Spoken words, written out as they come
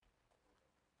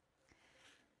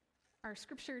Our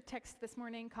scripture text this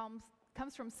morning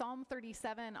comes from Psalm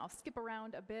 37. I'll skip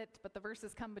around a bit, but the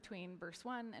verses come between verse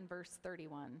 1 and verse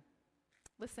 31.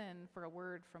 Listen for a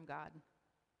word from God.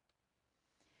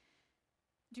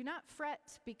 Do not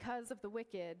fret because of the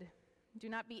wicked. Do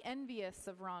not be envious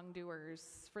of wrongdoers,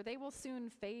 for they will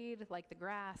soon fade like the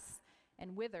grass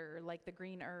and wither like the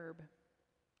green herb.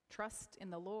 Trust in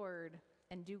the Lord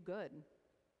and do good.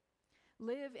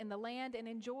 Live in the land and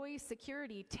enjoy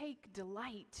security. Take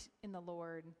delight in the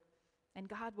Lord, and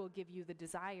God will give you the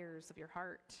desires of your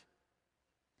heart.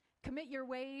 Commit your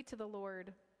way to the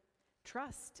Lord.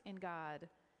 Trust in God,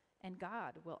 and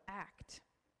God will act.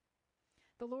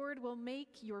 The Lord will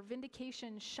make your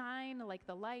vindication shine like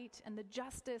the light, and the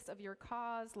justice of your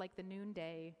cause like the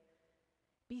noonday.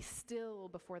 Be still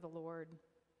before the Lord.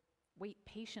 Wait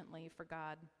patiently for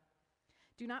God.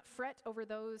 Do not fret over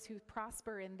those who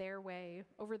prosper in their way,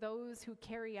 over those who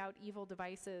carry out evil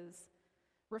devices.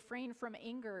 Refrain from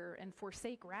anger and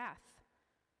forsake wrath.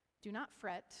 Do not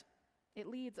fret. It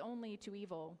leads only to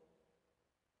evil.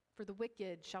 For the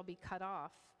wicked shall be cut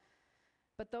off,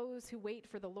 but those who wait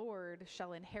for the Lord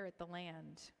shall inherit the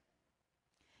land.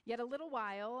 Yet a little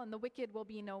while, and the wicked will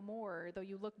be no more. Though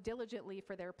you look diligently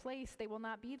for their place, they will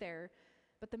not be there.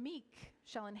 But the meek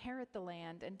shall inherit the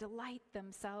land and delight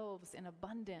themselves in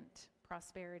abundant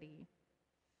prosperity.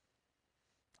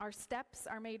 Our steps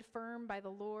are made firm by the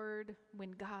Lord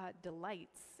when God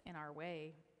delights in our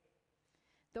way.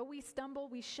 Though we stumble,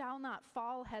 we shall not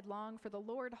fall headlong, for the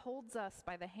Lord holds us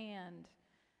by the hand.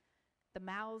 The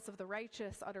mouths of the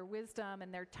righteous utter wisdom,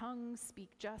 and their tongues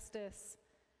speak justice.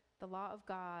 The law of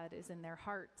God is in their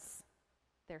hearts.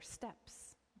 Their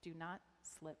steps do not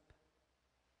slip.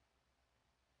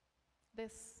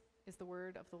 This is the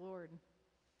word of the Lord.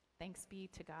 Thanks be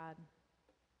to God.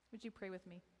 Would you pray with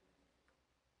me?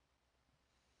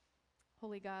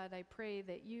 Holy God, I pray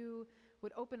that you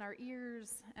would open our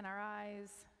ears and our eyes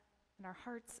and our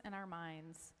hearts and our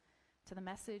minds to the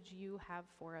message you have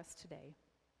for us today.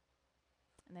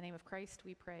 In the name of Christ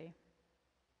we pray.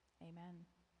 Amen.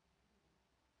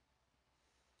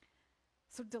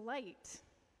 So delight.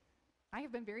 I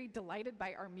have been very delighted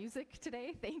by our music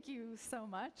today. Thank you so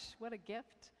much. What a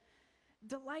gift.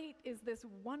 Delight is this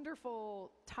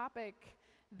wonderful topic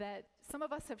that some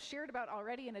of us have shared about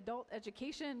already in adult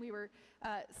education. We were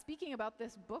speaking about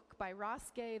this book by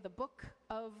Ross Gay, The Book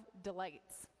of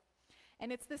Delights.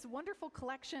 And it's this wonderful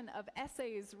collection of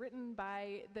essays written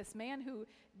by this man who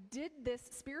did this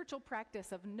spiritual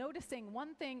practice of noticing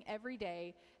one thing every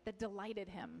day that delighted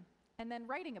him and then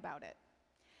writing about it.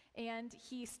 And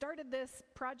he started this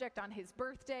project on his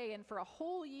birthday, and for a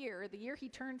whole year, the year he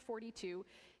turned 42,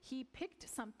 he picked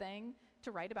something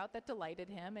to write about that delighted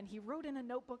him, and he wrote in a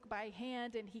notebook by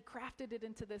hand, and he crafted it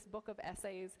into this book of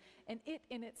essays, and it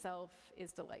in itself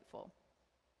is delightful.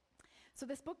 So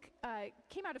this book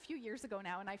came out a few years ago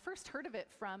now, and I first heard of it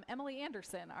from Emily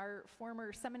Anderson, our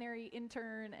former seminary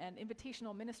intern and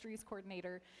invitational ministries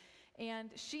coordinator.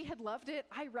 And she had loved it.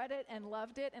 I read it and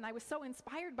loved it, and I was so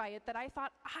inspired by it that I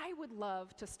thought I would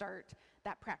love to start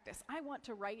that practice. I want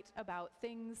to write about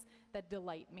things that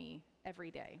delight me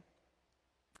every day.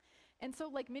 And so,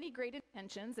 like many great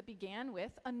intentions, it began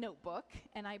with a notebook,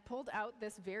 and I pulled out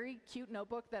this very cute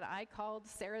notebook that I called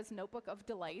Sarah's Notebook of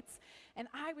Delights, and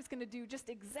I was going to do just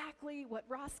exactly what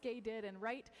Ross Gay did and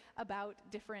write about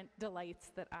different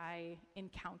delights that I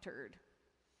encountered.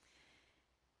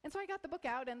 And so I got the book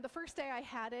out, and the first day I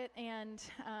had it, and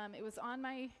it was on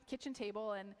my kitchen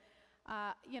table, and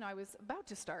I was about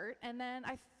to start, and then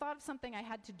I thought of something I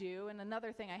had to do and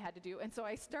another thing I had to do, and so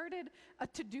I started a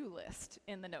to-do list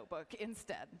in the notebook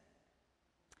instead.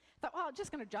 Thought, well, I'm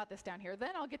just going to jot this down here,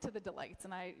 then I'll get to the delights,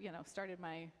 and I, started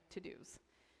my to-dos.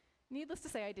 Needless to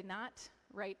say, I did not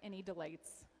write any delights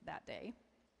that day.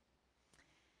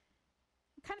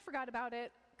 Kind of forgot about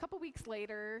it. A couple weeks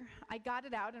later, I got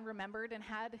it out and remembered and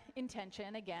had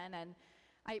intention again, and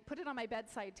I put it on my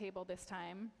bedside table this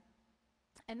time.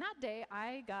 And that day,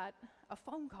 I got a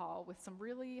phone call with some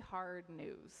really hard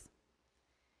news.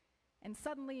 And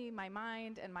suddenly, my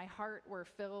mind and my heart were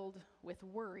filled with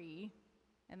worry,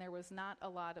 and there was not a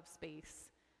lot of space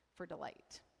for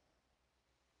delight.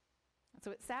 And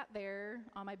so it sat there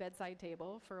on my bedside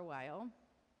table for a while.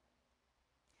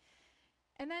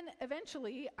 And then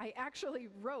eventually, I actually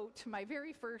wrote my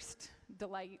very first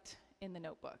delight in the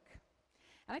notebook.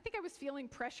 And I think I was feeling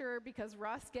pressure because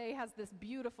Ross Gay has this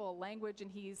beautiful language,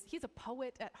 and he's a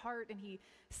poet at heart, and he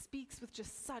speaks with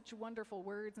just such wonderful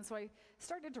words. And so I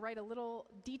started to write a little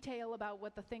detail about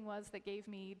what the thing was that gave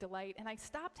me delight. And I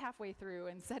stopped halfway through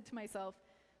and said to myself,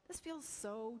 this feels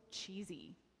so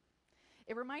cheesy.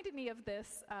 It reminded me of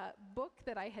this book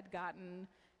that I had gotten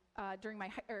at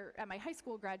my high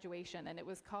school graduation, and it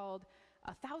was called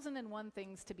 1001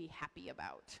 Things to Be Happy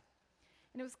About.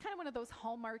 And it was kind of one of those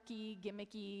hallmarky,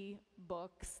 gimmicky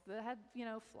books that had,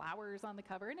 flowers on the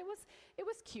cover, and it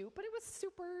was cute, but it was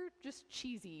super just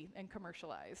cheesy and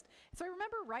commercialized. So I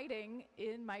remember writing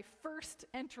in my first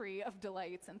entry of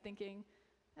Delights and thinking,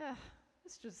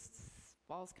 this just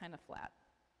falls kind of flat.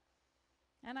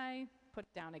 And I put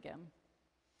it down again.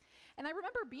 And I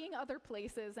remember being other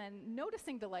places and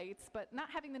noticing Delights, but not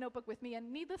having the notebook with me,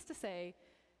 and needless to say,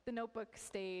 the notebook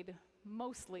stayed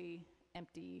mostly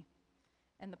empty,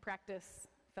 and the practice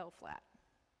fell flat.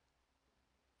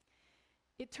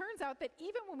 It turns out that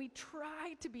even when we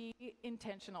try to be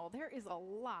intentional, there is a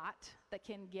lot that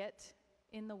can get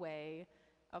in the way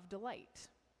of delight.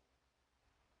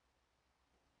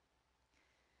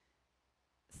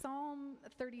 Psalm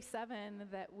 37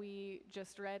 that we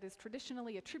just read is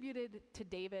traditionally attributed to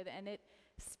David, and it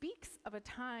speaks of a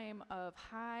time of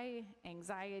high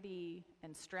anxiety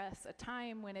and stress, a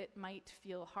time when it might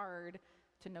feel hard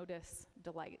to notice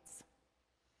delights.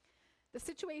 The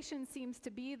situation seems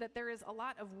to be that there is a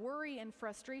lot of worry and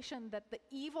frustration that the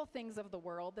evil things of the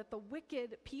world, that the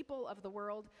wicked people of the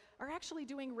world are actually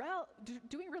doing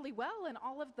really well, and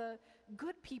all of the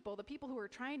good people, the people who are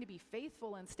trying to be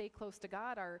faithful and stay close to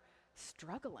God, are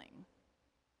struggling.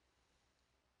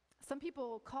 Some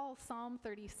people call Psalm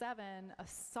 37 a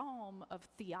psalm of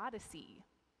theodicy,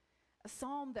 a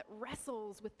psalm that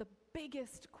wrestles with the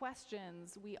biggest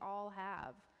questions we all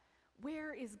have.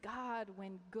 Where is God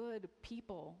when good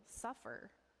people suffer?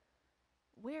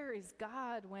 Where is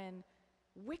God when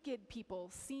wicked people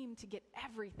seem to get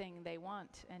everything they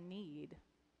want and need?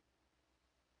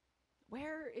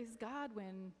 Where is God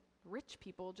when rich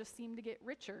people just seem to get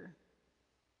richer?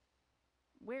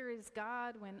 Where is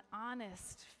God when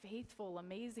honest, faithful,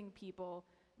 amazing people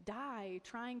die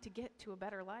trying to get to a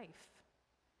better life?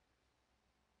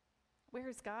 Where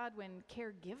is God when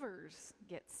caregivers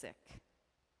get sick?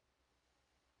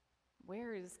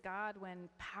 Where is God when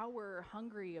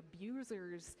power-hungry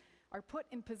abusers are put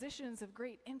in positions of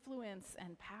great influence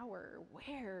and power?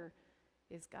 Where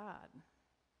is God?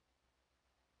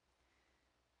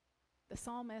 The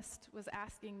psalmist was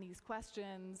asking these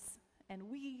questions, and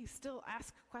we still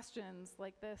ask questions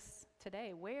like this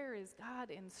today. Where is God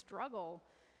in struggle?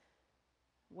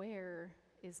 Where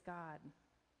is God?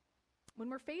 When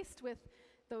we're faced with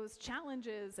those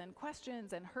challenges and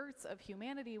questions and hurts of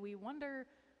humanity, we wonder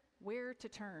where to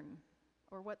turn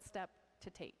or what step to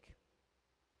take.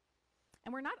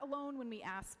 And we're not alone when we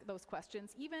ask those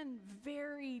questions. Even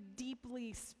very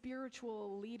deeply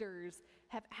spiritual leaders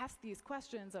have asked these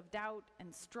questions of doubt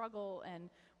and struggle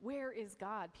and where is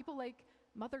God? People like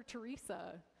Mother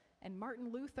Teresa and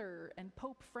Martin Luther and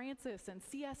Pope Francis and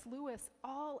C.S. Lewis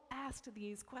all asked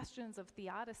these questions of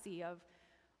theodicy, of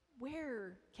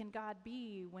where can God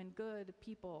be when good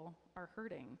people are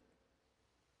hurting?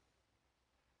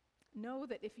 Know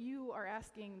that if you are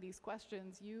asking these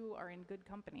questions, you are in good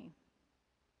company.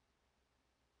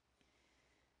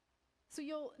 So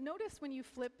you'll notice when you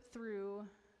flip through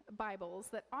Bibles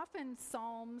that often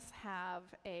Psalms have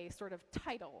a sort of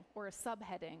title or a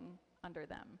subheading under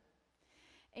them.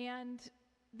 And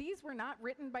these were not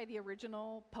written by the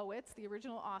original poets, the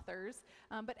original authors,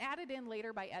 but added in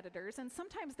later by editors. And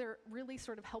sometimes they're really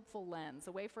sort of helpful lens,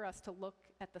 a way for us to look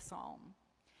at the psalm.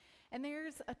 And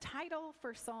there's a title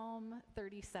for Psalm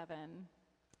 37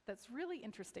 that's really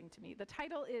interesting to me. The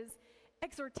title is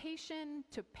Exhortation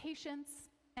to Patience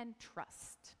and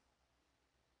Trust.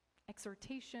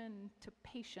 Exhortation to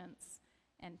Patience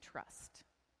and Trust.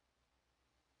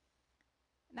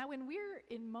 Now, when we're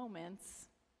in moments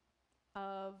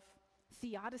of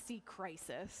theodicy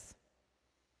crisis,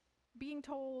 being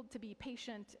told to be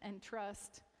patient and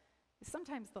trust is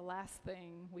sometimes the last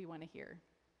thing we want to hear.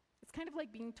 It's kind of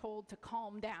like being told to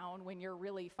calm down when you're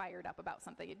really fired up about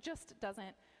something. It just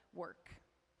doesn't work.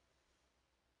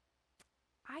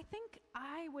 I think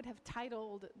I would have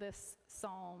titled this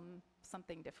psalm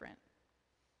something different.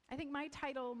 I think my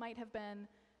title might have been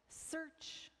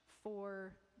Search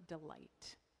for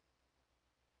Delight.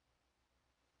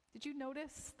 Did you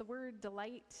notice the word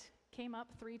delight came up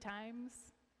 3 times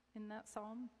in that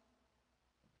psalm?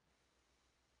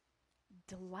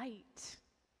 Delight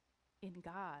in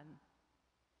God.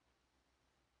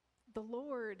 The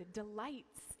Lord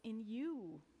delights in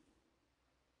you.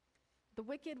 The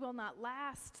wicked will not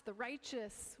last. The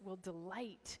righteous will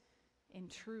delight in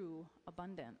true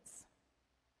abundance.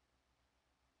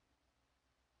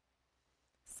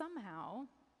 Somehow,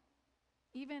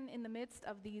 even in the midst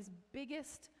of these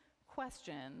biggest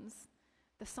questions,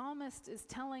 The psalmist is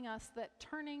telling us that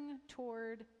turning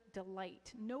toward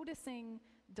delight, noticing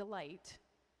delight,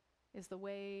 is the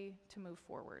way to move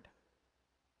forward.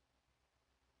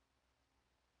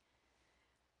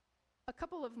 A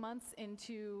couple of months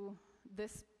into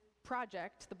this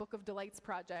project, the Book of Delights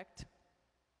project,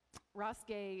 Ross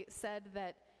Gay said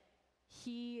that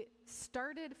he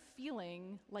started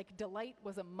feeling like delight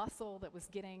was a muscle that was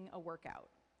getting a workout.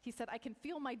 He said, I can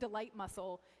feel my delight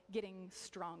muscle getting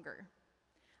stronger.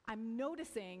 I'm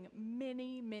noticing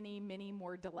many, many, many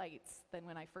more delights than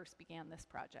when I first began this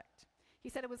project. He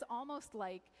said it was almost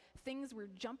like things were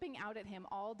jumping out at him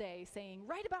all day saying,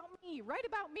 write about me, write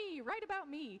about me, write about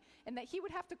me, and that he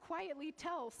would have to quietly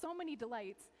tell so many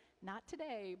delights, not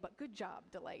today, but good job,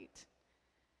 delight.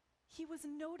 He was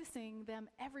noticing them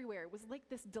everywhere. It was like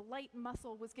this delight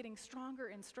muscle was getting stronger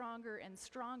and stronger and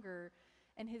stronger,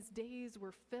 and his days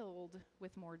were filled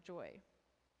with more joy.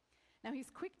 Now,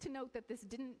 he's quick to note that this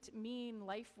didn't mean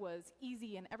life was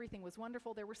easy and everything was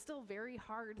wonderful. There were still very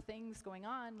hard things going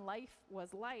on. Life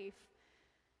was life.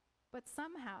 But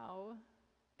somehow,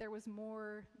 there was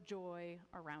more joy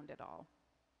around it all.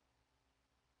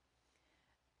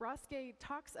 Ross Gay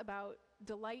talks about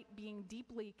delight being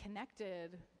deeply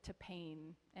connected to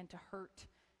pain and to hurt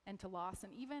and to loss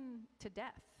and even to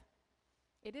death.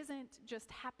 It isn't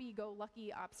just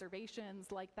happy-go-lucky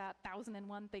observations like that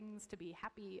 1,001 things to be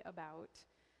happy about.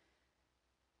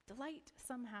 Delight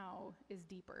somehow is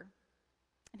deeper.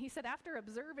 And he said after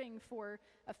observing for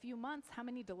a few months how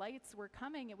many delights were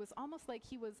coming, it was almost like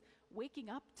he was waking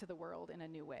up to the world in a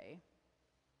new way.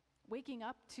 Waking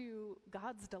up to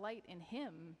God's delight in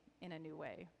him in a new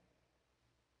way.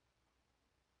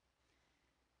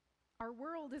 Our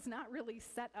world is not really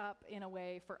set up in a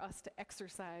way for us to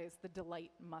exercise the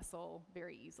delight muscle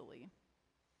very easily.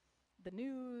 The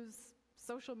news,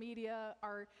 social media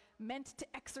are meant to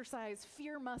exercise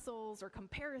fear muscles or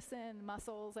comparison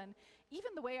muscles, and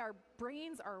even the way our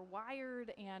brains are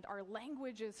wired and our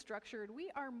language is structured,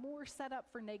 we are more set up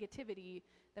for negativity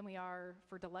than we are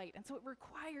for delight. And so it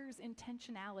requires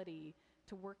intentionality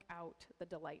to work out the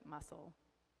delight muscle.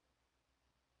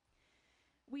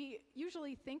 We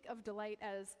usually think of delight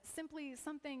as simply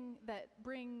something that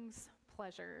brings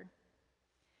pleasure.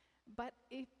 But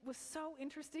it was so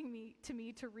interesting to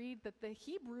me to read that the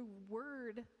Hebrew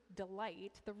word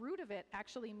delight, the root of it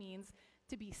actually means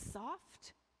to be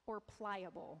soft or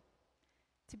pliable,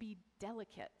 to be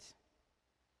delicate.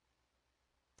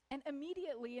 And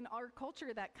immediately in our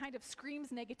culture, that kind of screams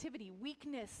negativity,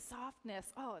 weakness, softness.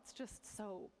 Oh, it's just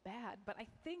so bad. But I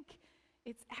think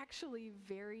it's actually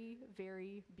very,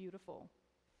 very beautiful.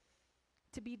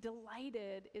 To be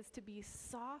delighted is to be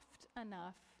soft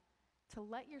enough to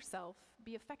let yourself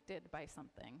be affected by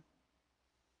something.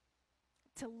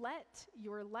 To let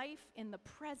your life in the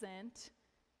present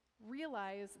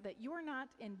realize that you're not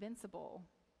invincible.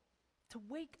 To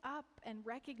wake up and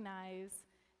recognize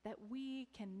that we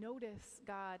can notice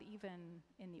God even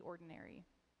in the ordinary.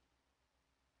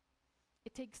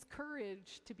 It takes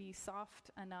courage to be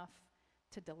soft enough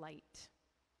to delight.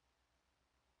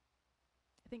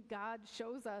 I think God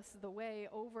shows us the way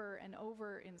over and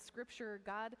over in Scripture.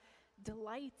 God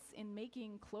delights in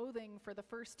making clothing for the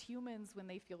first humans when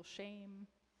they feel shame.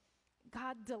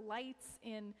 God delights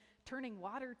in turning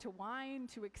water to wine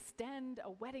to extend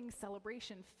a wedding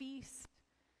celebration feast.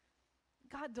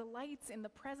 God delights in the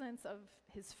presence of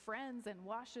his friends and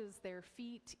washes their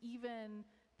feet even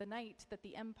the night that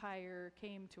the empire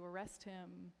came to arrest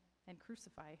him and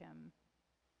crucify him.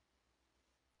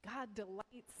 God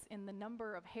delights in the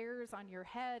number of hairs on your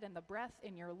head and the breath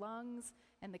in your lungs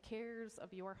and the cares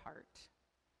of your heart.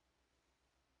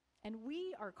 And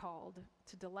we are called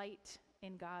to delight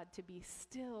in God, to be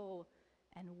still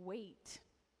and wait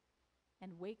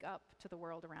and wake up to the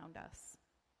world around us.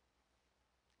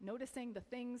 Noticing the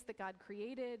things that God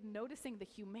created, noticing the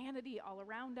humanity all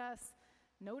around us,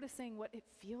 noticing what it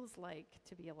feels like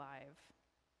to be alive.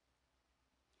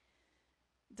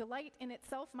 Delight in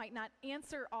itself might not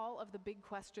answer all of the big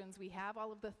questions we have,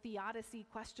 all of the theodicy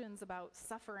questions about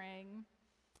suffering,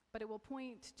 but it will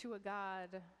point to a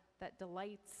God that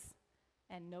delights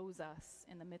and knows us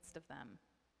in the midst of them.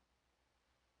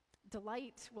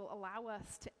 Delight will allow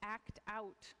us to act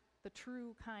out the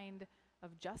true kind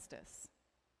of justice.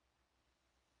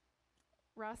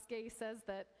 Ross Gay says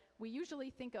that we usually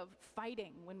think of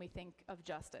fighting when we think of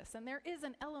justice, and there is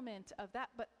an element of that,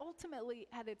 but ultimately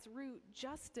at its root,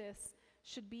 justice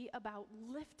should be about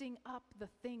lifting up the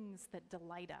things that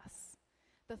delight us,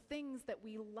 the things that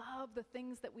we love, the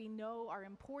things that we know are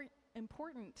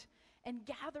important, and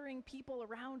gathering people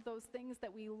around those things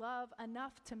that we love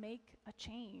enough to make a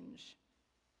change.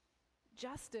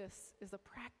 Justice is a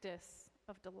practice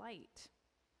of delight.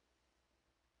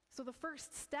 So the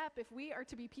first step, if we are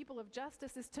to be people of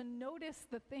justice, is to notice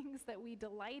the things that we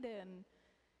delight in,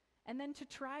 and then to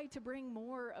try to bring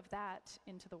more of that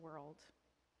into the world.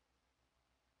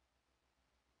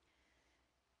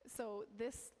 So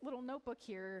this little notebook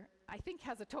here, I think,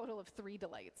 has a total of 3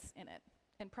 delights in it,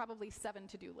 and probably 7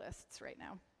 to-do lists right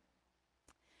now.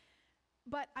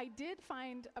 But I did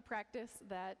find a practice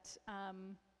that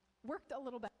worked a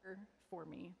little better for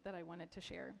me that I wanted to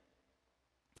share.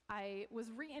 I was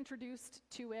reintroduced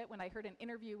to it when I heard an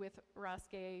interview with Ross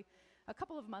Gay a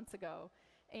couple of months ago,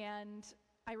 and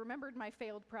I remembered my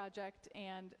failed project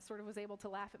and sort of was able to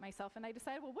laugh at myself, and I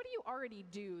decided, well, what do you already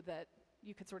do that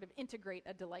you could sort of integrate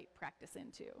a delight practice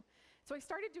into? So I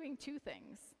started doing 2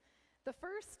 things. The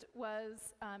first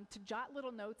was to jot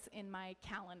little notes in my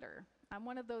calendar. I'm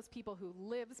one of those people who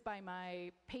lives by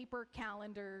my paper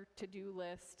calendar, to-do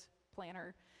list,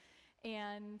 planner,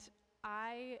 and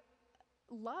I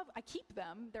keep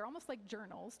them. They're almost like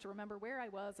journals to remember where I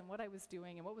was and what I was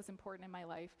doing and what was important in my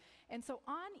life. And so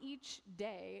on each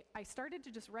day, I started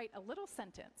to just write a little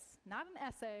sentence, not an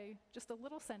essay, just a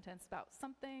little sentence about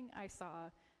something I saw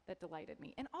that delighted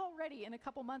me. And already in a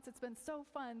couple months, it's been so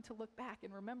fun to look back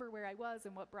and remember where I was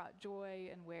and what brought joy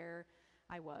and where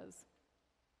I was.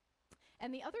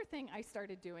 And the other thing I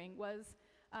started doing was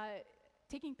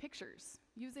taking pictures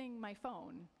using my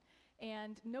phone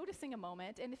and noticing a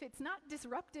moment, and if it's not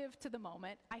disruptive to the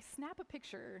moment, I snap a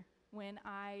picture when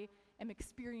I am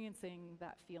experiencing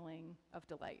that feeling of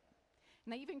delight.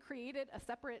 And I even created a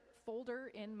separate folder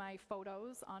in my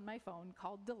photos on my phone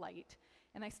called Delight,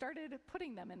 and I started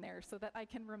putting them in there so that I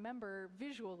can remember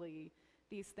visually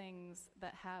these things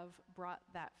that have brought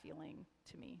that feeling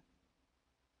to me.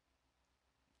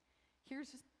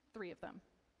 Here's just 3 of them.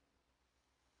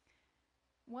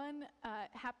 One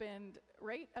happened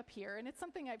right up here, and it's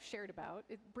something I've shared about.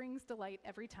 It brings delight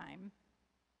every time.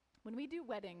 When we do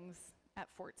weddings at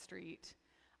Fort Street,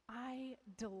 I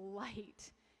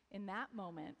delight in that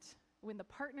moment when the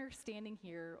partner standing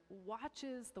here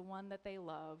watches the one that they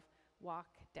love walk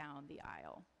down the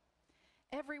aisle.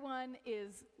 Everyone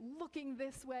is looking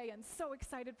this way and so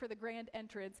excited for the grand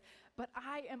entrance, but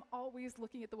I am always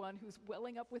looking at the one who's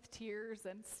welling up with tears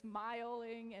and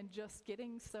smiling and just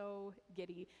getting so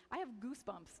giddy. I have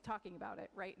goosebumps talking about it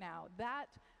right now. That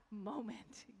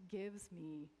moment gives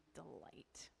me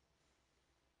delight.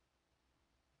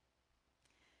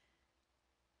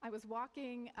 I was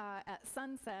walking at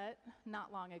sunset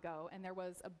not long ago, and there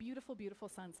was a beautiful, beautiful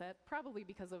sunset, probably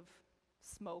because of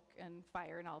smoke and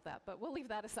fire and all of that, but we'll leave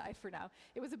that aside for now.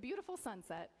 It was a beautiful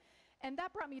sunset, and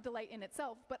that brought me delight in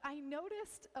itself, but I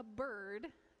noticed a bird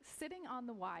sitting on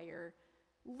the wire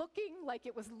looking like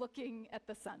it was looking at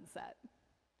the sunset.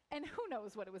 And who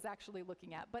knows what it was actually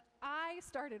looking at, but I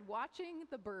started watching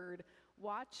the bird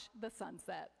watch the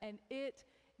sunset, and it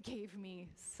gave me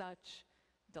such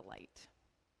delight.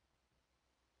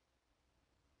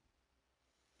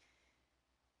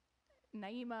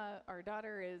 Naima, our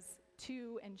daughter, is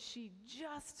 2, and she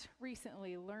just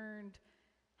recently learned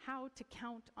how to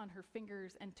count on her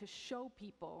fingers and to show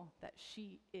people that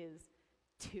she is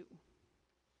 2.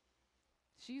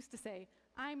 She used to say,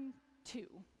 "I'm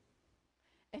 2."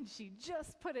 And she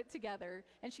just put it together,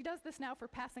 and she does this now for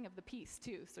passing of the peace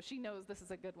too, so she knows this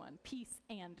is a good one, peace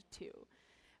and 2.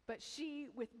 But she,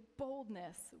 with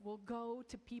boldness, will go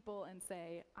to people and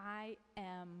say, "I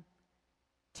am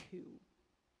 2."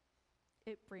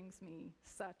 It brings me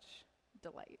such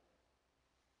delight.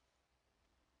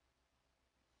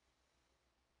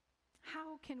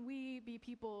 How can we be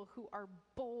people who are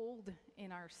bold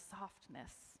in our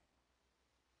softness,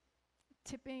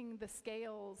 tipping the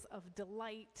scales of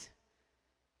delight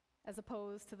as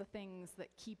opposed to the things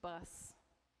that keep us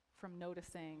from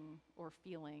noticing or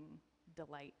feeling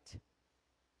delight?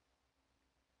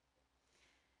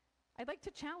 I'd like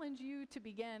to challenge you to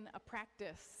begin a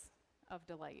practice of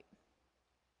delight,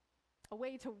 a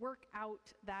way to work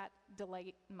out that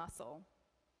delight muscle.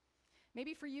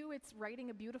 Maybe for you, it's writing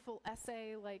a beautiful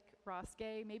essay like Ross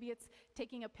Gay. Maybe it's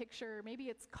taking a picture. Maybe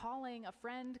it's calling a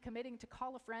friend, committing to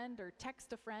call a friend or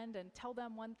text a friend and tell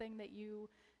them one thing that you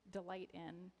delight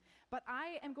in. But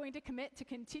I am going to commit to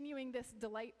continuing this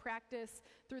delight practice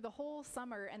through the whole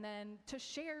summer, and then to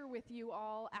share with you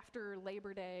all after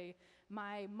Labor Day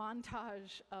my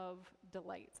montage of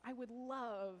delights. I would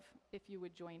love if you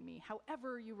would join me,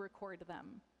 however you record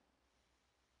them.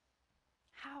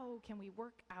 How can we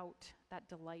work out that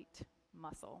delight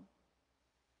muscle?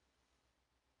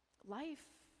 Life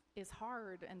is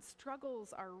hard, and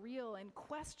struggles are real, and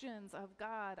questions of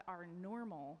God are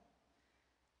normal.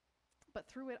 but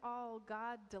through it all,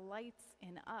 God delights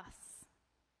in us.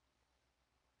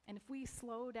 And if we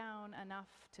slow down enough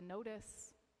to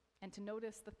notice, and to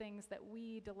notice the things that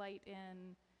we delight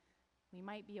in, we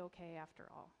might be okay after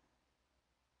all.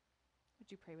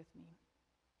 Would you pray with me?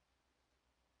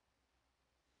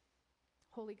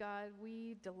 Holy God,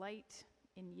 we delight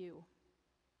in you.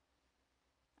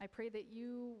 I pray that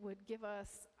you would give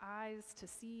us eyes to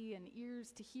see and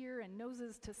ears to hear and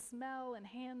noses to smell and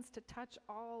hands to touch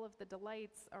all of the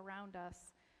delights around us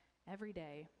every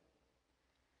day.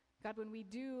 God, when we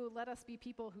do, let us be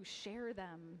people who share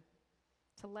them,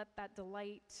 to let that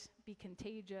delight be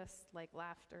contagious like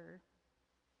laughter.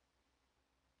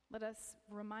 Let us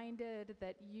reminded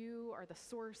that you are the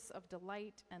source of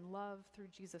delight and love through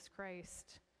Jesus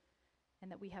Christ,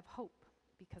 and that we have hope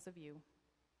because of you.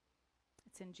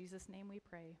 It's in Jesus' name we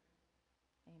pray.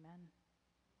 Amen.